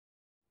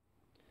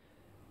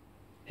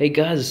Hey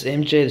guys, it's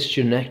MJ, the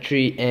student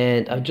actuary,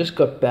 and I've just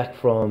got back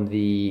from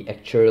the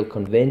actuarial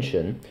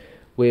convention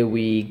where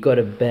we got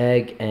a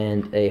bag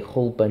and a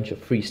whole bunch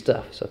of free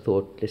stuff. So I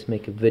thought, let's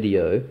make a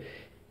video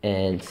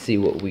and see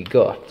what we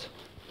got.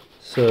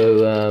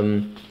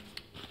 So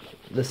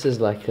this is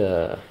like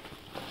a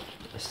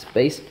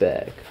space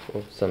bag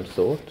of some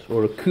sort,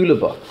 or a cooler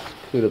box.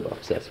 Cooler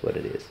box, that's what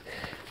it is.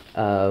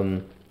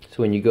 So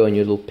when you go on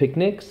your little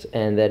picnics,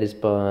 and that is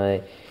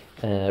by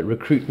a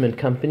recruitment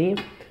company.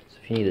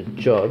 If you need a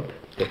job,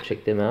 go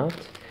check them out.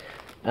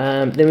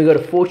 Then we got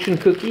a fortune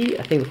cookie.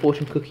 I think the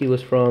fortune cookie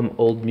was from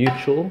Old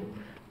Mutual,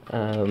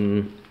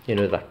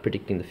 like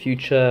predicting the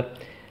future.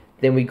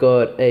 Then we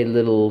got a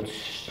little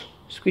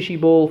squishy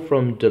ball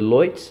from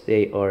Deloitte.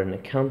 They are an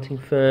accounting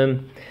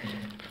firm.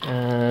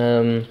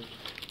 There's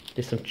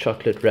some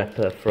chocolate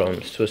wrapper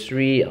from Swiss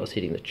Re. I was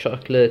eating the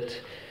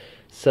chocolate.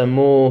 Some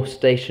more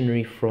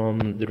stationery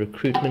from the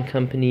recruitment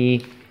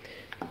company.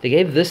 They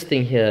gave this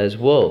thing here as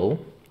well.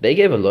 They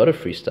gave a lot of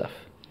free stuff.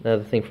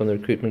 Another thing from the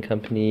recruitment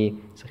company.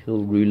 It's like a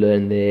little ruler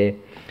in there.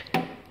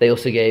 They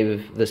also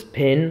gave this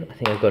pen. I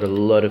think I got a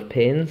lot of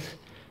pens.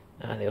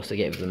 They also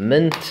gave the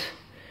mint.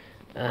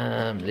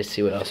 Let's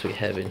see what else we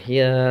have in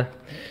here.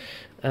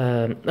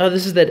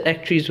 This is that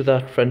Actuaries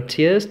Without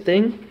Frontiers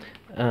thing.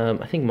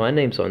 I think my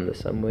name's on this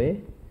somewhere.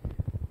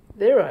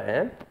 There I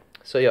am.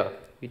 So yeah,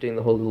 we're doing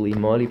the whole little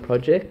Imali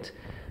project.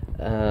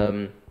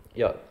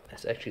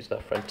 That's Actuaries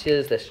Without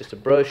Frontiers. That's just a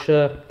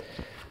brochure.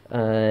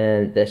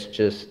 And that's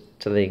just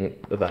telling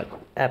about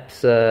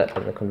APSA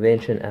and the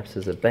convention. APSA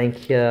is a bank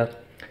here.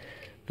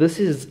 This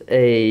is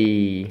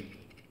it's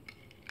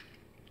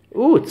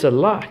a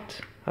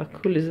light. How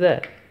cool is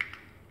that?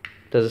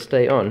 Does it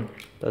stay on?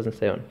 Doesn't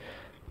stay on.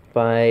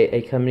 By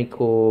a company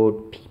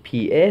called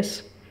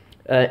PPS.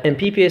 And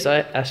PPS,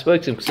 I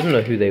spoke to them because I didn't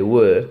know who they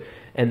were.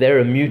 And they're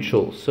a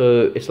mutual.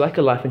 So it's like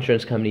a life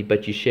insurance company,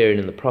 but you share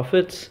in the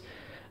profits.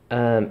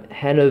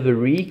 Hanover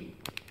Re,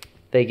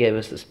 they gave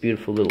us this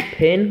beautiful little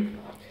pen.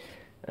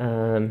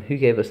 Who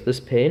gave us this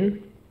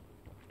pen?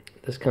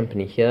 This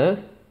company here.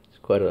 It's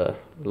quite a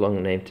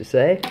long name to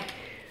say.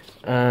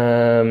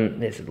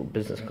 There's a little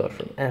business card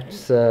from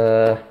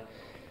APSA.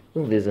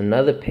 Oh, there's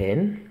another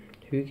pen.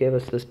 Who gave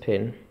us this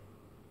pen?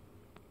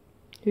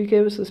 Who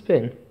gave us this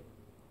pen?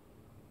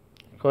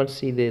 I can't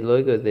see their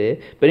logo there.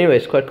 But anyway,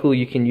 it's quite cool.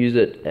 You can use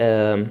it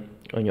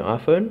on your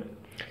iPhone.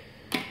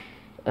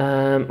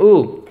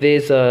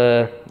 There's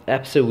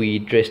APSA. We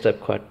dressed up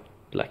quite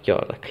like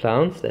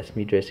clowns. That's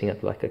me dressing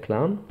up like a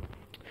clown.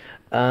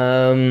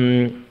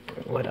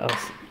 What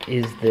else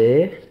is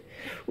there?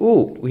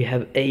 We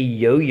have a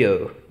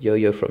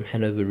yo-yo from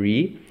Hanover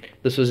Re.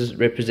 This was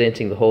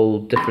representing the whole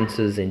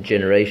differences in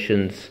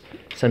generations.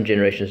 Some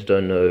generations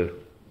don't know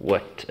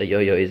what a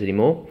yo-yo is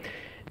anymore.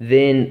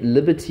 Then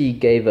Liberty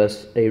gave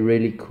us a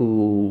really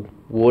cool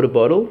water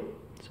bottle.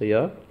 So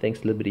yeah,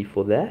 thanks Liberty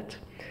for that.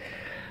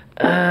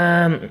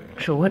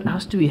 Sure, what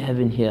else do we have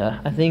in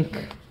here? I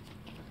think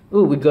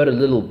we got a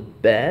little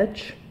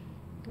badge.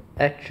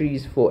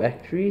 Actuaries for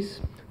Actuaries.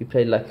 We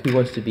played like Who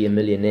Wants to Be a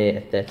Millionaire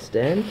at that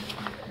stand.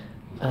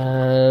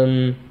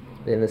 Then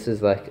this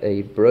is like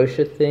a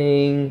brochure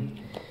thing.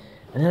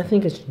 And I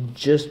think it's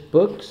just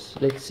books.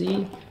 Let's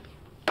see.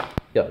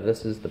 Yeah,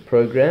 this is the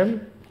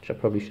program, which I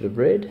probably should have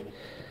read.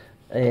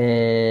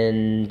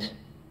 And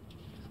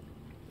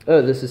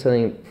this is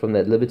something from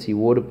that Liberty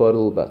water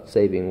bottle about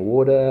saving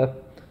water.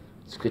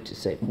 It's good to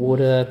save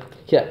water.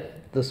 Yeah,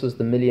 this was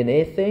the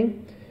millionaire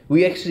thing.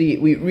 We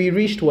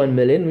reached 1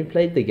 million. We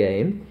played the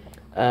game,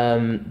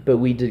 but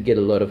we did get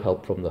a lot of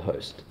help from the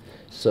host.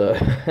 So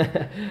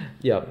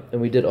yeah, and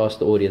we did ask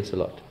the audience a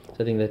lot. So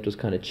I think that was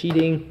kind of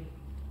cheating.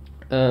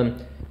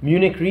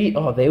 Munich Re,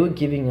 they were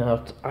giving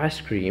out ice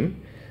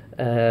cream,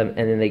 and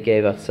then they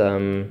gave out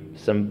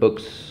some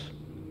books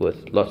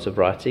with lots of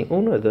writing. Oh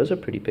no, those are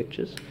pretty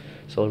pictures.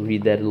 So I'll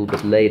read that a little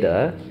bit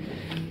later.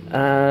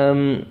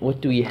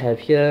 What do we have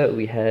here?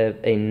 We have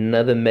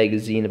another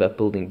magazine about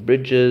building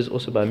bridges,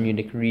 also by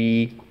Munich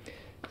Re.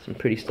 Some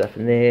pretty stuff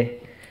in there.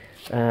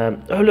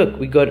 Look,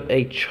 we got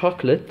a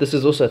chocolate. This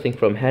is also, I think,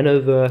 from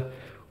Hanover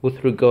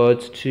with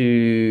regards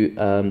to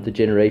the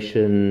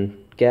generation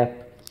gap.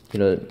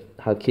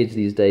 How kids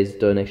these days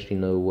don't actually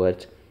know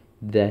what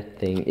that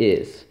thing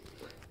is.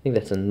 I think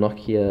that's a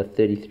Nokia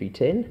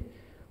 3310.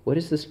 What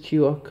is this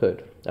QR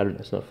code? I don't know,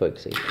 it's not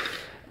focusing.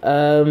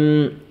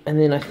 And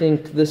then I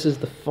think this is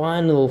the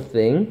final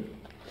thing.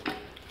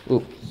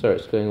 Sorry,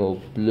 it's going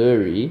all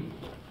blurry.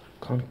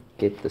 Can't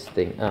get this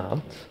thing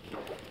out.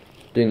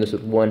 Doing this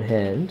with one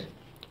hand.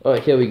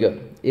 Here we go.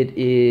 It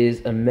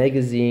is a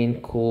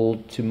magazine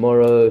called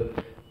Tomorrow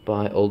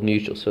by Old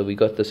Mutual. So we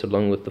got this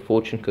along with the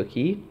fortune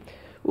cookie.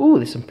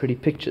 There's some pretty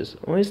pictures.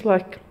 Always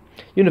like,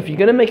 if you're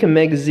going to make a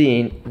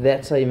magazine,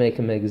 that's how you make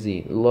a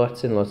magazine.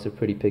 Lots and lots of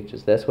pretty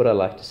pictures. That's what I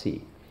like to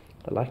see.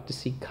 I like to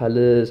see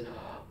colors.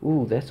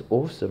 That's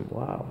awesome.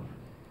 Wow.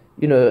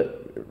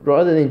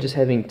 Rather than just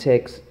having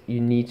text,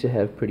 you need to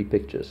have pretty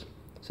pictures.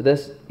 So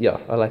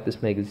I like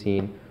this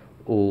magazine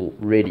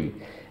already.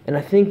 And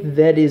I think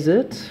that is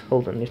it.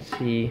 Hold on, let's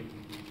see.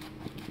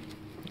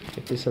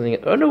 if there's something.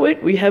 Oh no,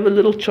 wait, we have a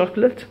little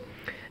chocolate,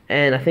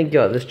 and I think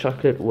this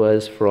chocolate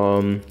was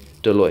from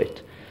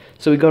Deloitte.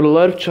 So we got a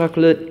lot of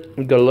chocolate,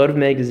 we got a lot of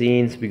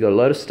magazines, we got a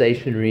lot of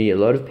stationery, a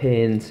lot of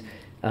pens.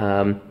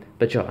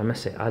 But I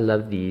must say I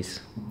love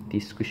these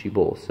squishy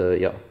balls. So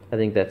I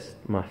think that's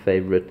my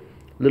favorite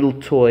little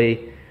toy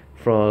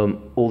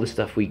from all the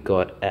stuff we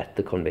got at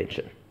the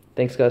convention.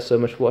 Thanks guys so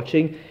much for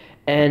watching,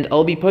 and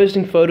I'll be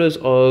posting photos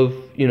of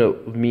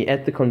me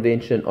at the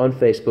convention on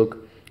Facebook,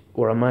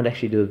 or I might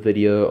actually do a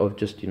video of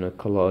just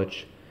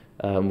collage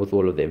with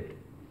all of them.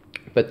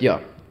 But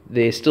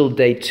there's still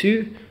day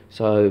 2,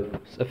 so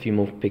a few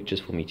more pictures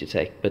for me to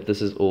take, but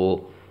this is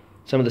all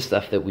some of the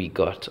stuff that we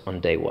got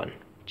on day 1.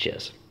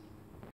 Cheers.